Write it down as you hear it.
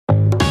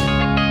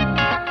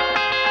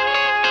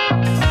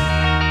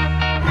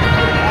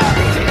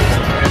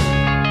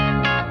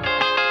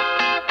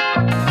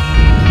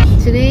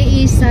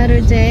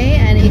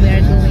Saturday, and we are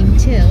going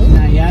to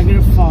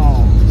Niagara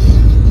Falls.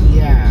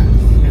 Yeah,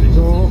 gonna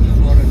go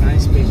for a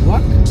nice big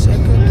walk.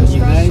 And you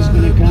guys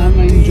gonna come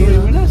and enjoy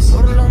with us.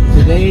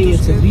 Today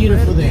it's a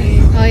beautiful day.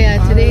 Oh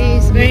yeah, today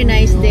is a very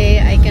nice day.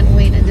 I can't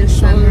wait until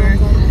summer.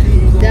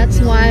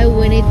 That's why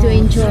we need to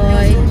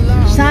enjoy.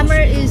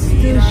 Summer is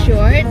too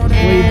short,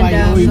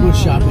 and we go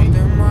shopping,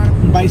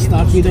 buy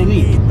stuff we don't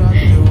need.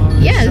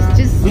 Yes,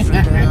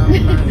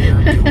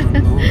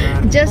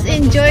 just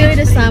enjoy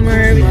the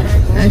summer.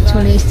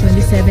 Actually, it's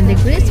 27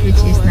 degrees, which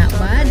is not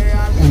bad.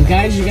 And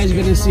guys, you guys are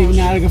gonna see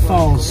Niagara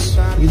Falls.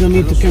 You don't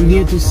need to come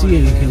here to see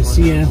it. You can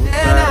see it.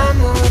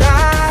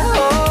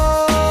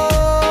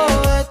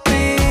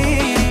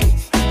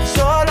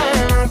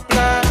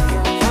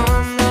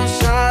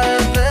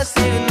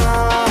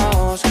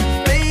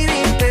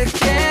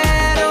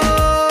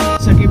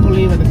 I can't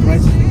believe the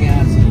price of the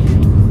gas.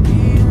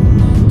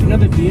 You know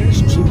the beer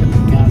is cheaper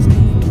than gas.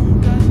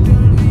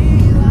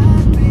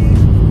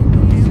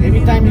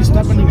 Every time you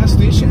stop at the gas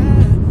station,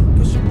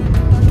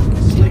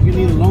 it's like you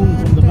need a loan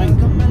from the bank.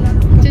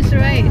 Just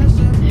right.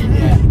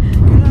 Yeah.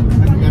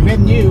 And the bad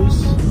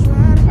news,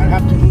 I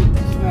have to put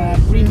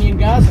premium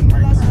gas in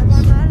my cars.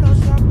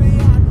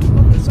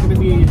 It's going to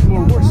be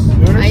more worse.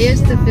 I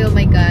used to fill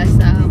my gas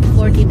 $40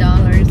 for 2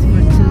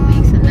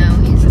 weeks, and now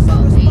it's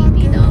about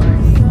 $80.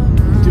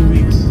 2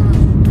 weeks.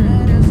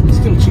 It's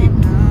still cheap.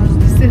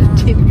 Still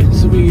cheap.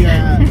 So we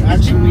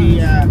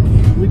actually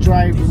we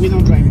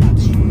don't drive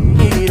much.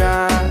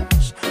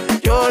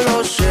 Yo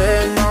lo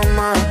sé,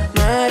 mamá,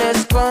 no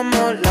eres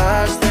como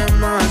las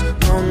demás.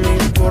 No me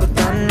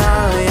importa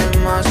nadie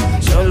más.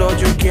 Solo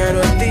yo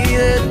quiero de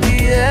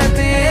ti,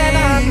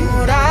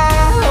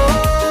 enamorado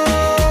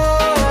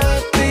de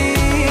ti.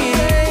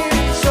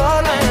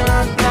 Solo en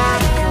la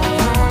playa,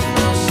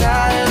 no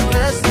sabes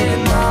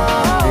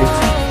vestirnos.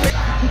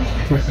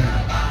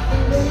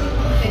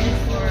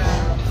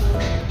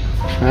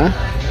 Huh?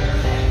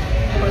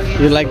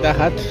 You like that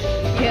hat?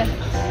 Yeah.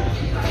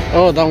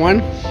 Oh, that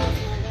one?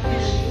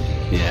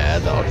 Yeah,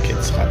 the all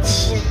kids'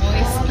 hats.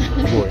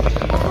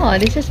 Oh,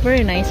 this is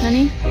very nice,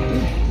 honey.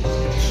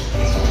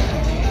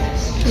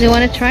 Do you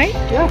want to try?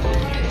 Yeah.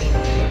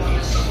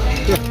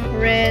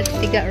 Red,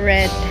 they got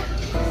red.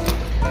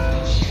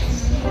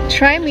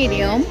 Try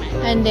medium,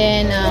 and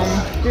then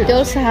they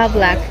also have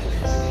black.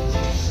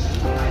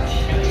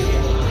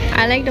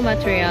 I like the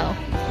material.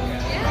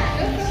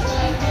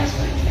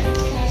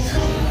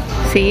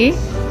 See?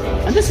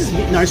 And this is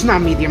no, it's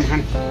not medium,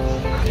 honey.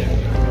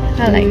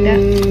 I like that.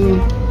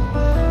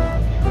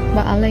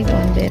 But I like the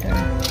one better.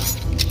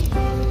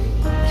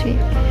 See?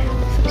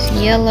 So it's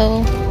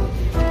yellow.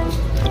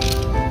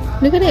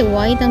 Look at it,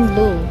 white and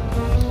blue.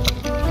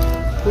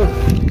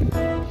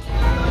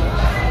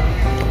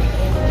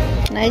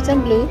 Nice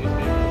and blue.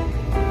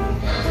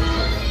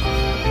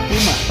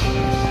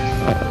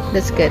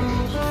 That's good.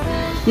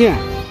 Yeah.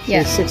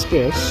 Yeah. 6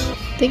 pairs.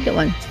 Take the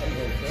one.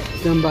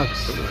 $10.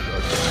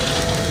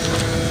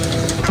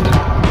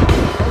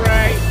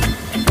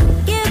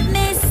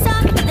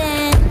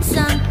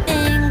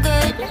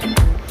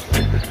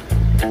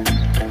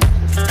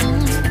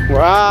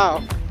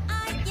 Wow,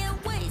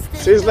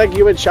 seems like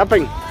you went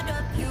shopping.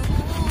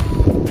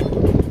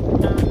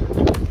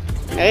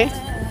 Hey?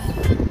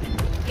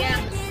 Yeah,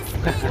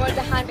 for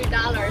the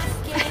 $100.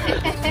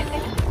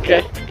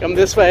 Okay, come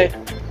this way.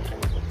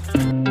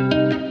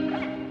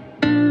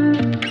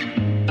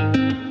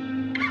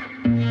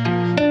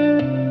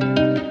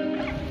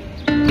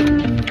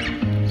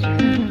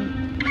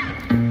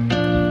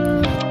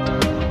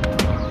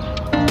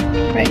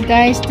 Right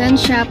guys, done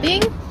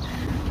shopping.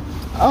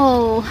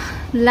 Oh,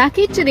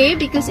 lucky today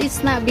because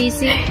it's not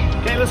busy.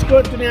 Okay, let's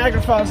go to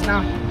Niagara Falls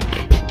now.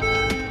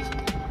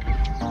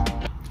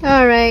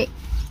 Alright.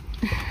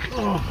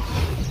 Oh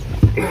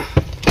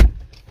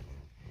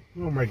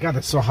my god,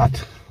 it's so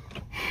hot.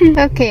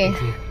 Okay,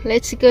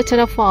 let's go to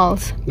the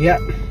falls. Yeah.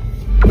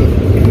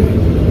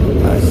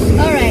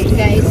 Alright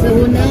guys,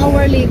 so now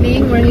we're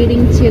leaving. We're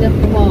heading to the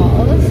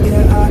falls.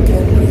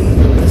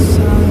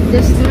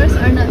 The stores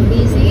are not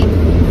busy,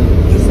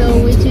 so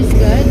which is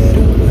good.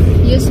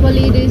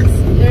 Usually this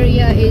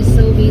area is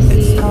so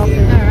busy.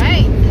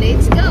 Alright,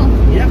 let's go.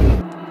 Yep.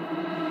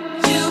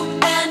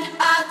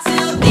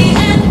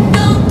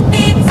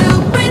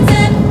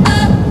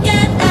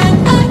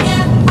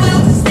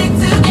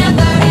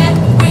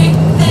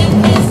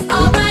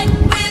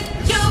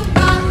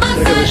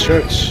 Look at the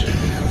shirts.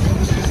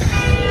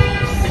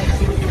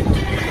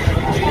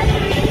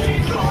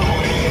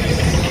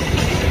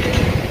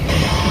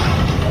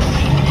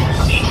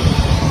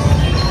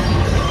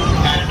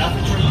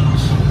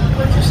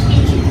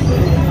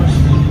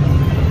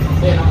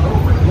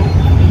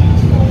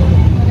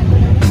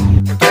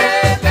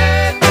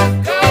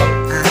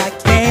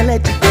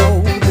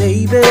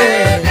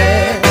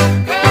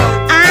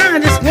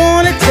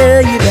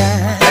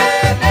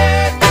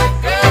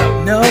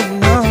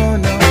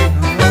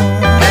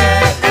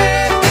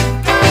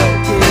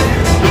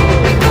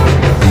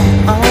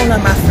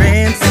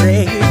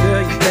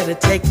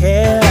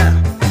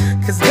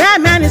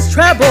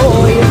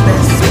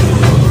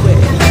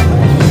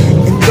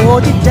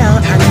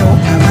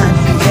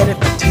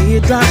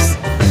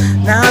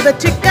 Now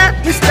that you got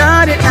me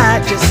started,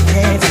 I just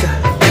can't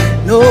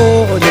stop. No,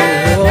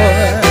 no.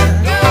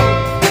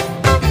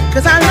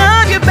 'Cause I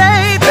love you,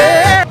 baby.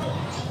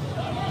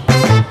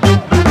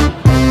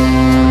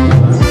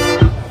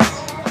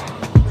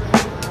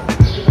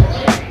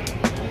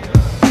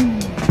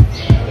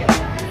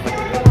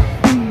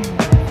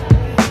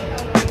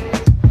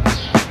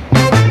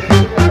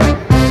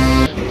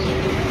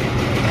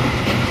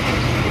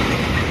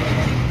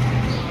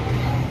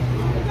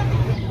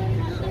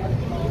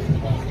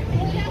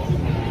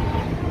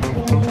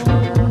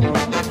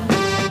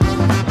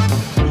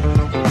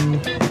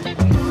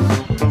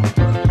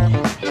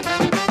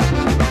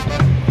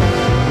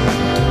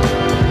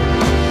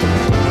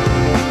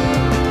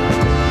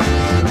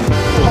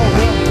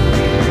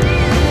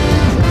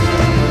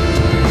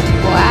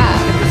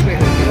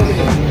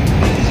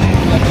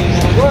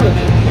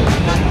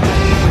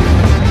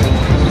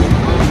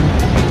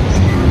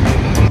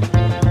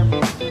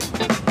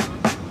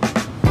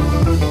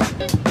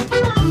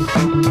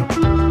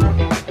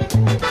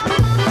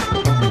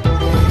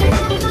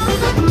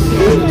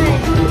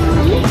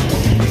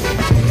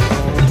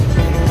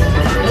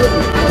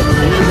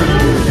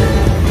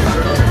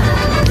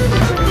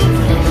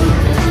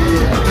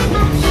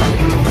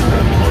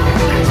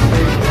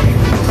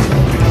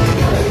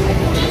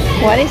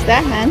 What is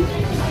that, man?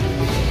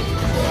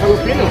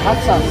 Filipino hot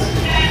sauce.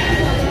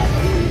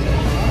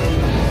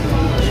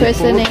 What's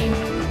the name?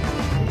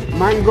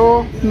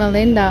 Mango.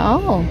 Melinda.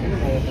 Oh.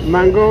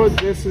 Mango.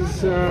 This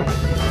is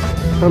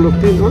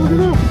jalapeno.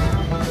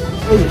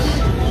 Oh,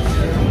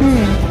 no.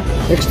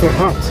 Extra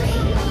hot.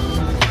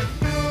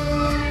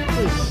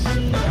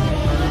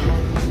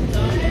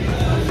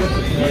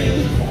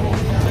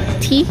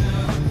 Tea.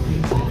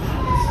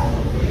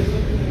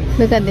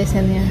 Look at this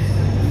in here.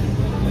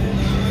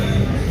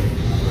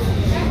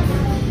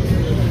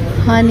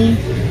 Honey.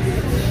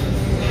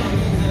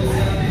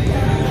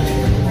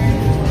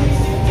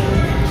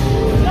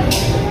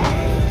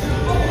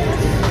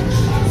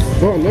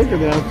 Oh, look at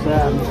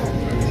that.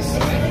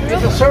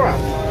 Maple syrup.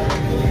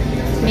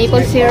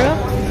 Maple syrup.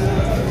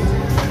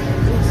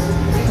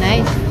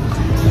 Nice.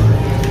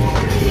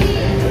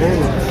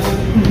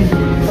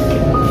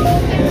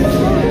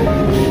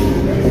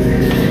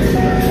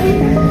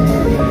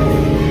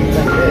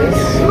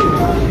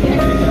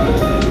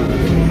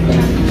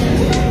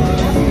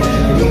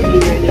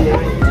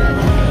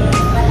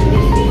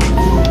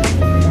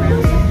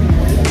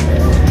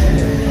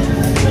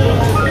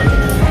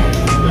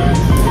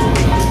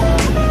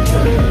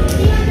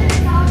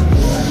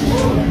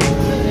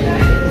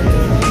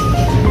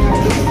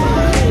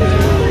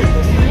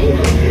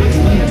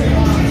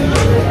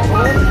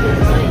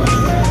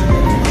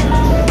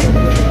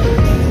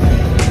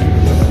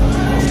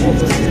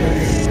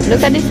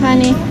 Look at this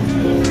honey.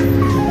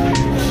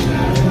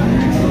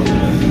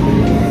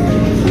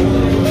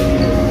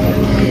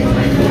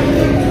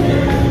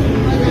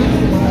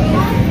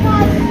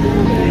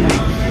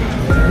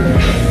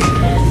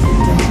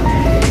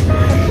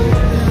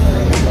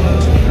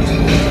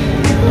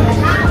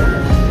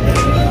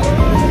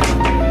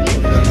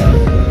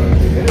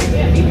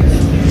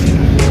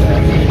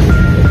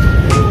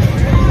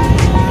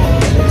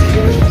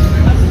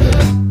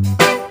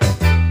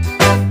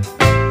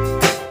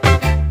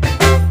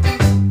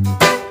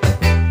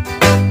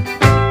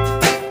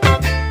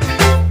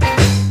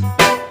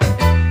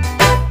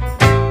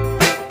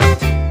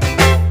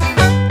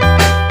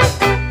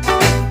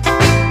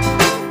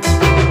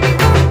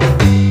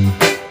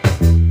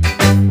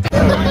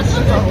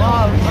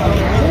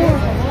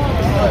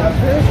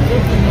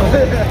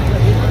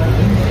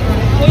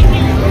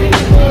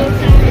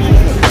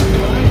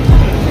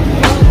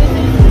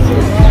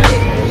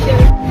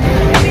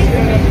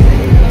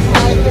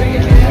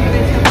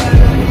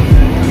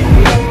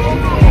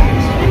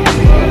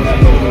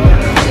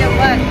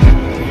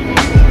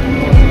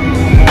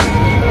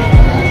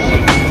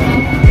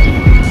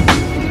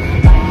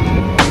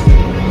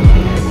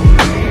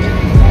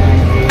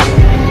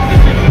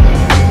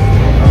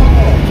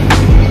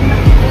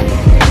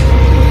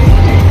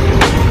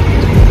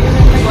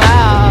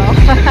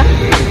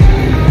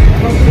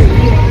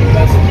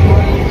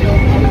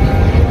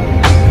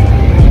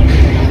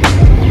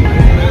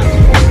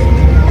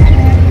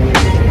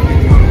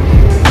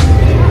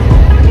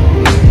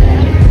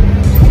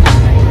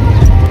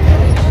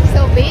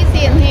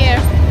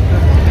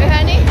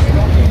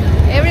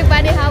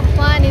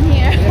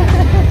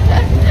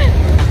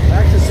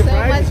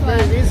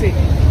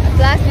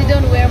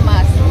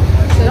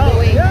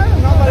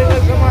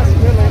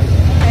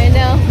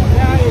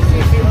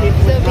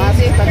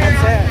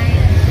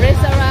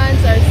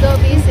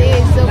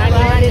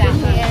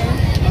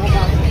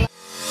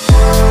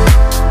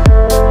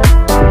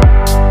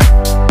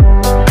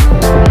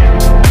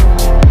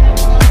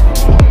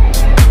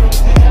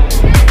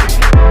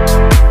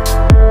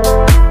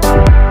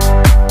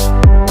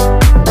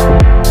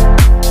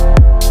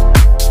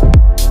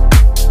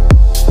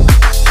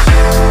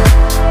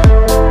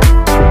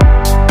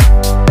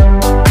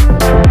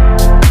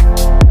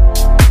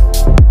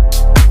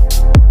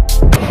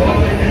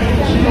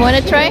 want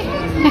to try?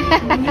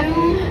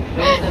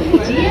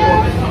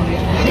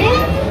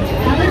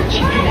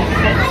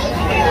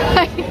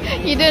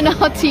 You don't know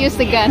how to use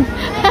the gun.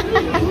 I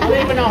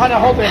don't even know how to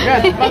hold a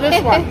gun. How about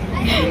this one?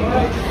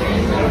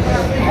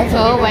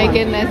 Oh my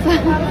goodness.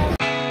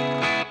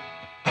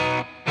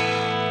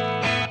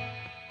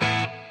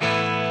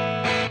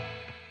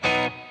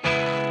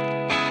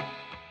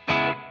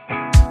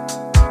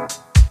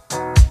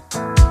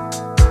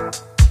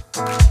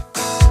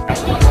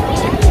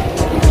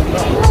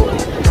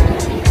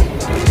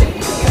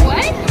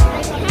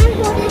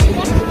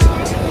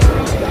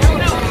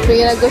 We're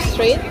gonna go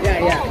straight?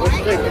 Yeah, go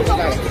straight.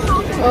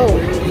 Oh.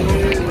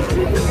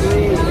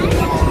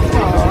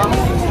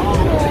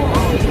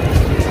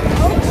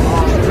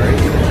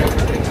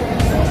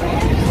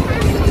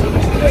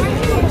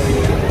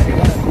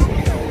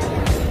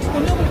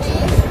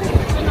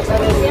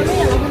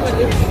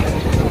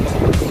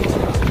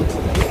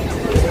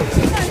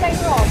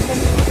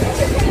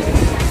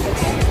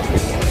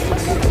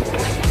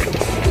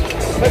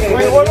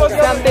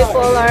 Some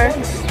people are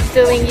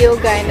doing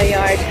yoga in the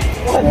yard.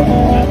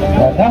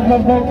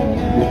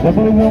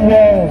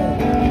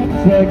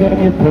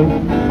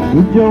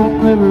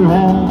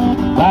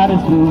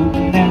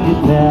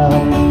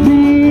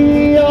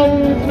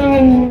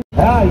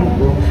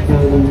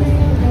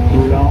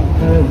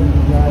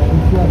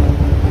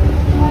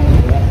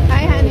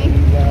 Hi, honey.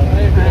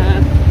 Hey,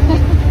 man.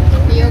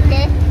 You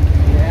okay?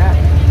 Yeah.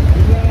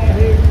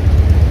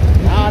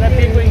 A lot of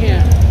people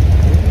here.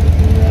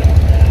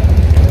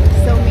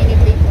 So many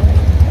people.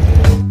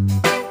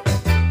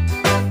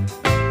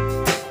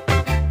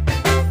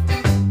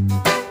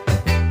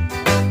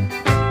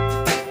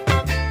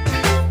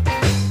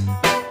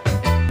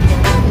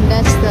 And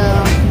that's the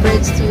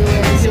bridge to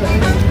USA.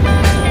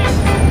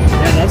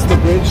 Yeah, that's the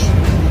bridge.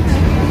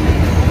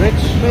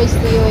 Bridge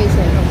to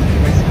USA.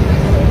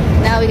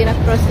 Now we're gonna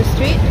cross the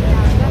street.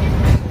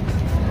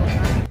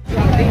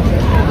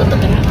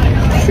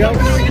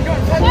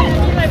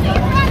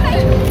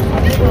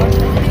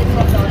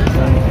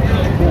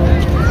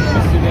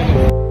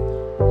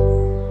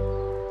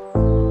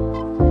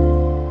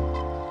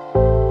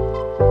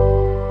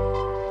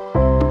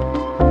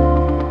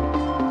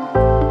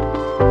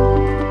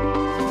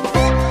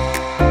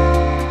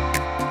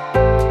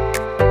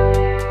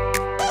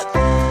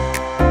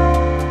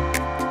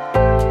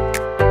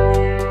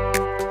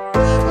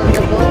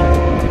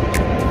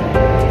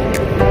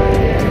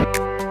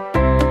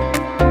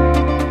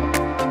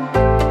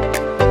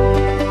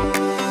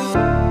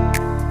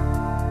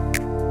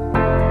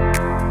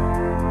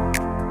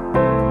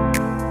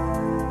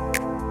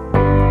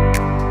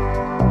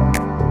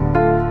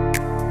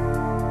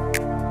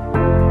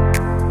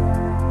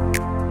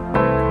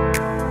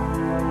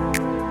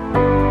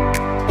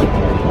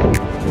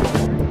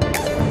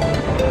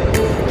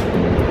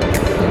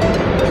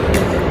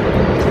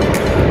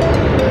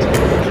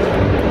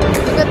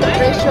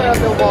 Of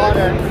the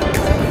water.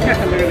 Look at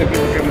the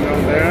people coming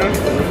down there.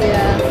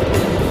 Yeah.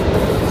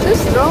 So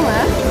strong,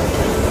 huh?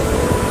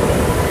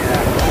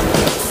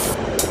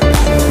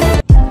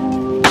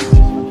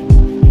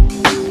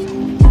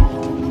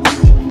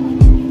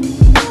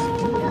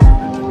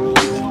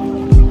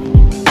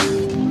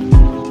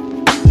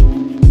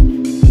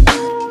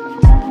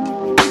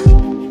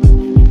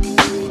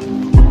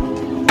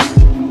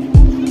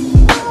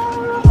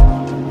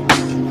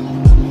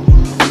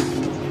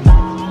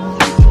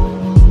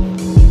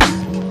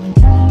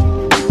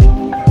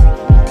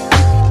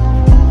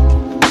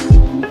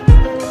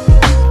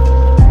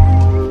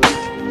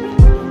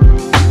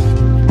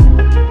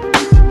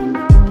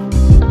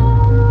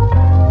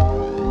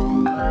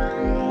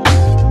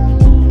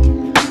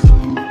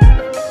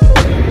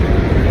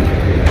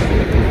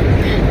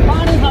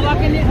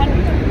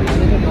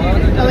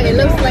 It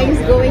looks like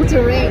it's going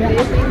to rain. Do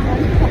you think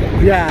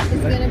Yeah.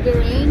 it's gonna be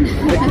rain?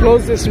 The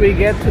closest we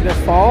get to the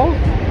fall. There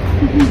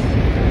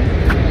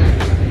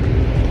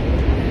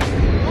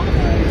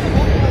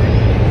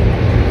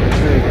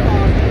you go.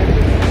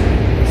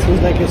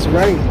 Seems like it's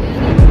raining.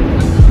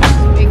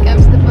 Here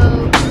comes the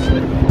boat.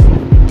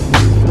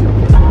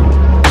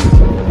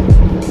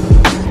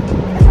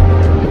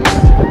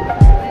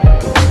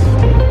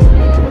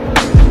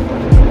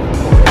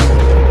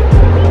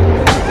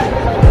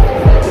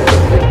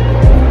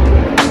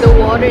 The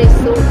water is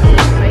so deep,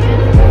 right?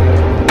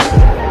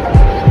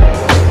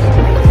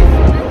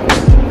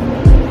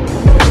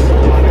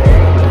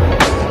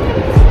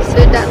 So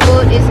that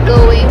boat is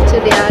going to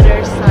the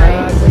other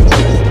side, which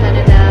is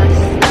Canada's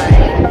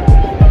side.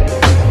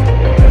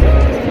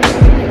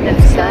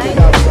 Left side.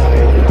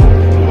 Okay.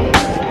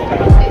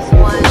 This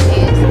one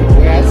is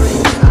US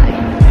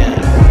side.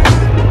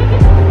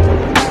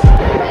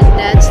 And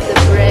that's the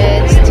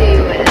bridge to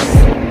US.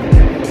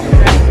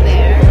 Right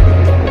there.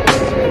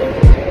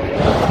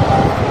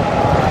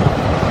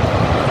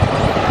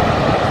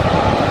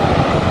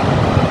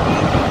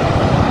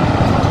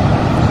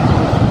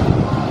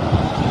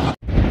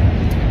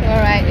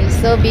 Alright, it's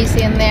so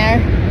busy in there.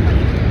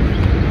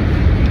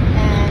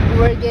 And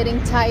we're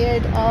getting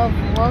tired of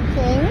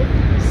walking.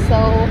 So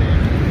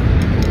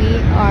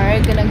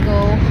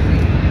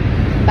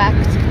back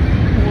to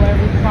where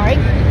we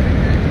parked.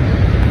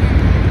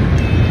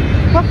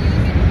 Oh,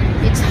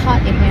 it's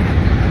hot in here.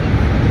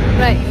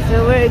 Right, so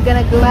we're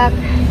gonna go back.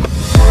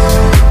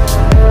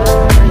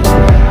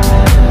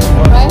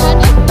 Right,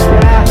 honey?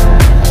 Yeah.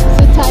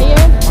 So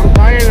tired? I'm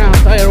tired now.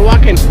 I'm tired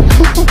walking.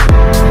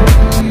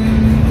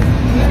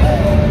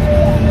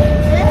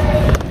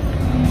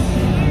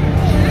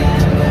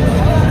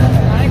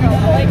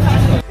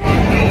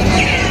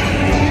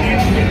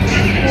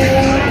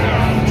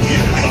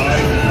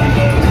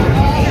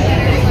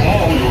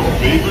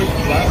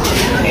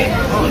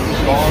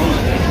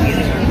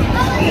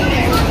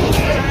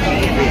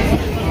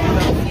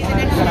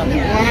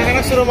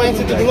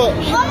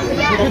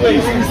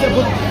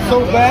 So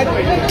bad.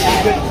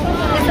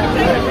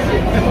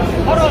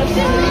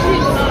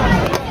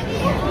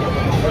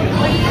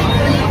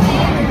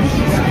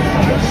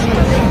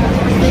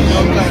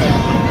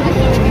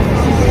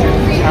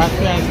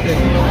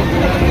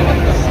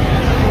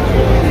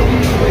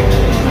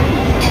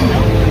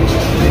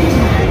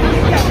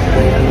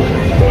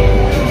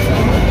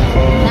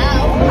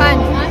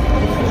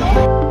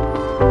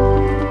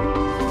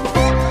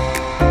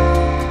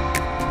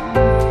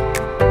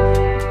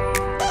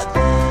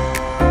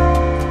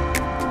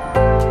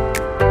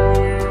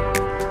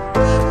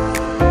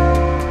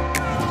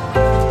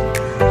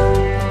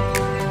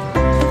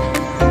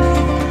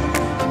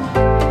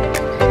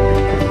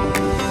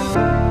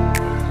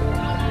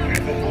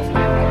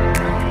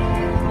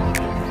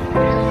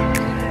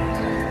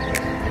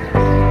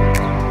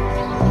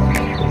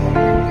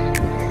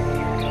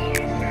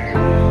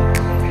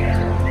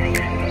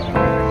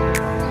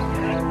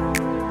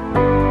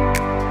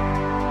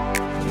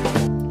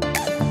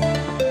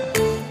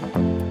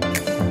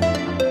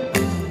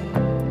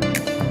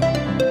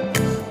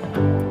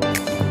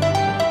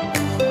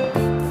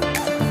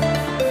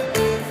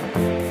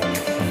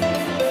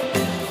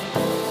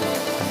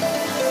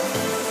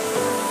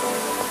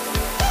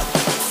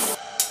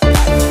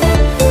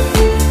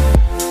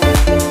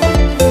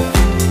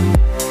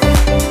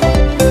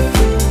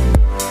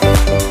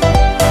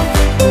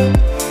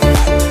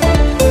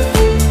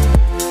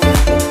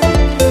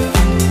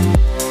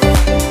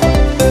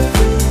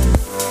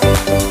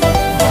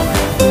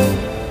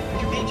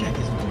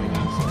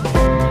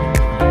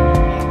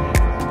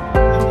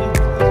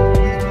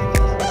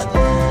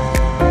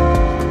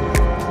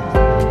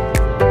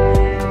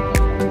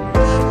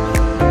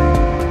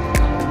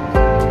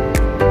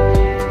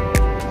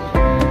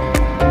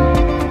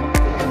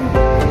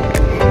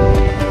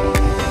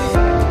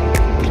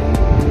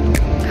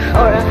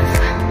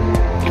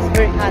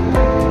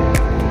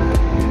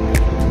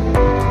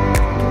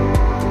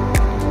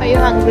 Are you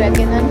hungry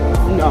again,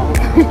 hon? No.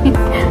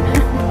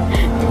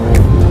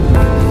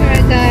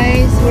 Alright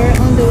guys, we're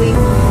on the way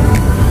home.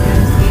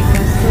 It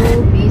was so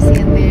busy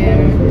in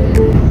there.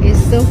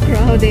 It's so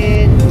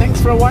crowded. Thanks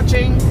for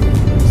watching.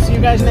 See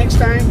you guys next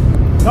time.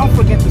 Don't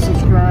forget to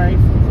subscribe,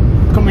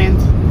 comment,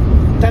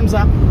 thumbs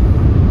up,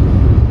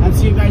 and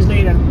see you guys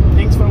later.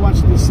 Thanks for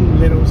watching this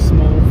little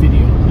small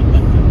video.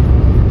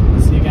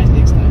 See you guys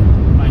next time.